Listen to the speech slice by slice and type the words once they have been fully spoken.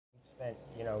spent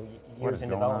years in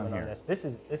development on this. This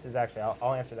is actually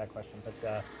I'll answer that question,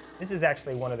 but this is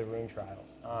actually one of the rune trials.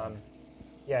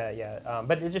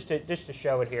 But just to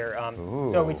show it here.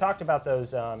 So we talked about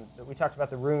those. We talked about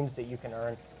the runes that you can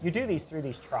earn. You do these through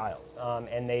these trials,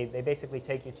 and they basically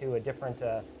take you to a different,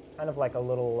 kind of like a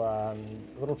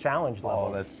little challenge level.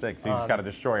 Oh, that's sick. So you just got to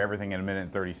destroy everything in a minute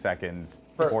and 30 seconds.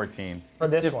 14. For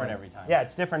it's this different one. every time. Yeah,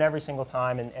 it's different every single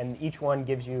time, and each one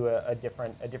gives you a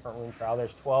different rune trial.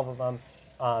 There's 12 of them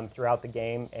throughout the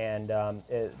game, and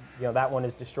that one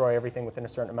is destroy everything within a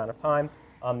certain amount of time.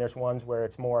 There's ones where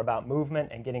it's more about movement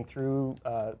and getting through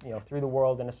through the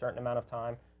world in a certain amount of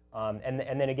time. And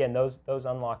then again, those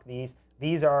unlock these.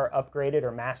 These are upgraded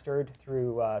or mastered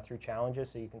through challenges.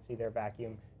 So you can see their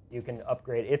vacuum. You can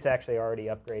upgrade. It's actually already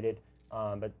upgraded,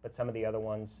 but some of the other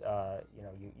ones,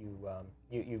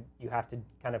 you have to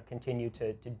kind of continue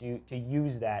to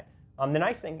use that. The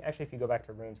nice thing, actually, if you go back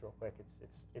to runes real quick,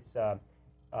 it's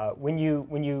when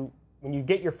you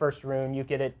get your first rune, you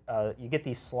get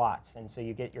these slots, and so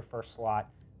you get your first slot.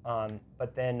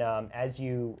 But then as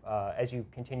you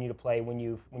continue to play, when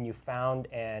you've found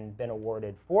and been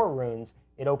awarded 4 runes,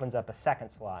 it opens up a second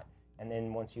slot. And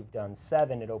then once you've done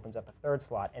 7, it opens up a third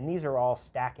slot. And these are all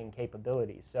stacking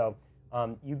capabilities. So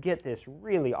you get this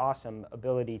really awesome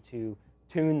ability to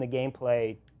tune the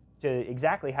gameplay to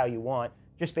exactly how you want,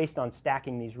 just based on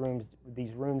stacking these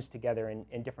runes together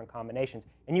in different combinations.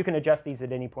 And you can adjust these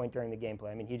at any point during the gameplay.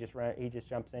 I mean, he just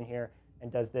jumps in here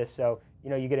and does this. So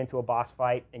you get into a boss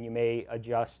fight, and you may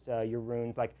adjust your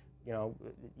runes. Like you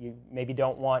maybe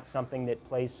don't want something that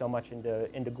plays so much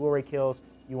into glory kills.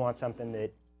 You want something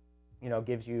that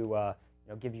gives you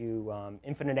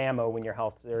infinite ammo when your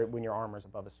health or when your armor is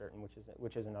above a certain,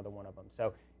 which is another one of them.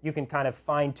 So you can kind of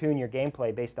fine tune your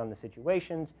gameplay based on the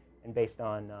situations and based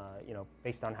on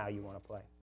how you want to play.